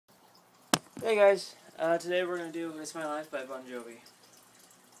Hey guys, today we're going to do It's My Life by Bon Jovi.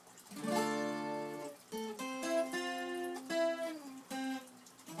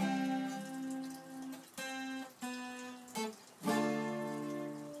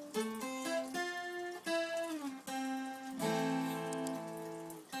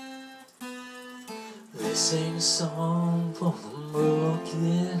 They sing a song for the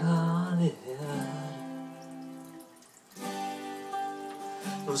broken hearted,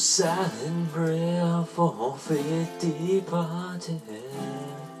 no silent prayer for faith departed.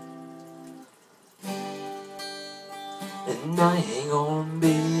 And I ain't gonna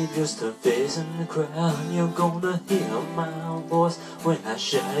be just a face in the crowd. You're gonna hear my voice when I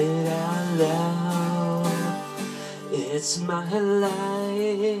shout it out loud. It's my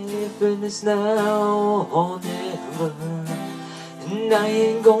life and it's now or never, and I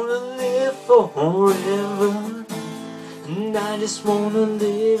ain't gonna live forever, and I just wanna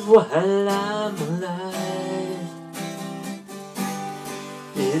live while I'm alive.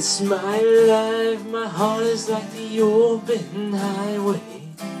 It's my life, my heart is like the open highway.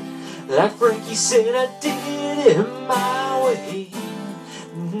 Like Frankie said, I did it my way.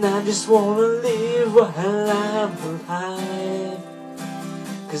 And I just wanna live while I'm alive,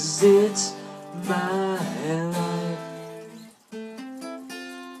 'cause it's my life.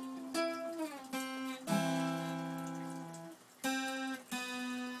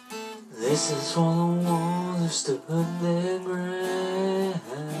 This is for the ones who stood their ground.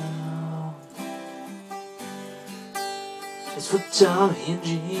 It's for Tommy and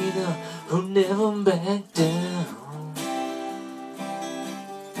Gina who never backed down.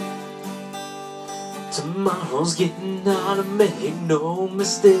 Tomorrow's getting harder, make no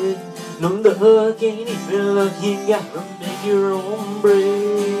mistake. No luck ain't even luck, you gotta make your own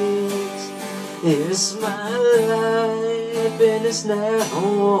breaks. It's my life and it's now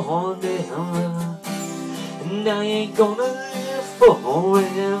or never, and I ain't gonna live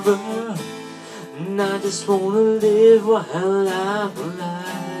forever, and I just wanna live while I'm alive.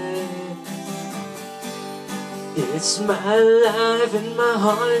 It's my life and my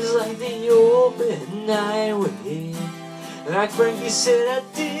heart is like the open highway. Like Frankie said, I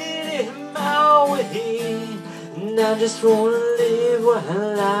did it my way, and I just wanna live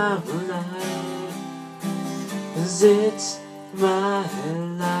while I'm alive, 'cause it's my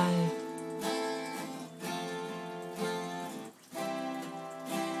life.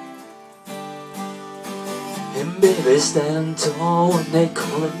 And baby, stand tall when they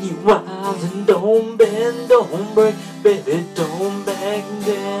calling you out, and don't bend, don't break, baby, don't back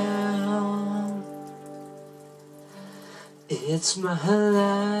down. It's my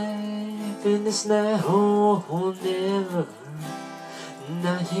life and it's now or never, and I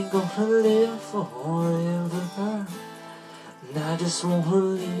ain't gonna live forever, and I just wanna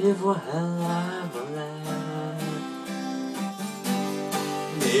live while I'm alive.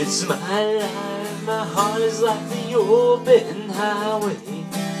 It's my life, my heart is like the open highway.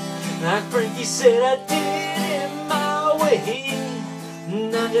 Like Frankie said, I did it my way,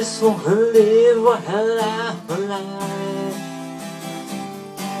 and I just wanna live while I'm alive.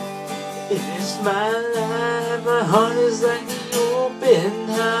 It's my life, my heart is like the open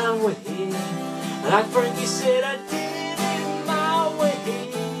highway. Like Frankie said, I did it my way,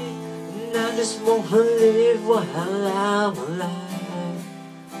 and I just wanna live while I'm alive,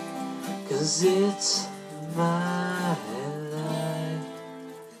 'cause it's my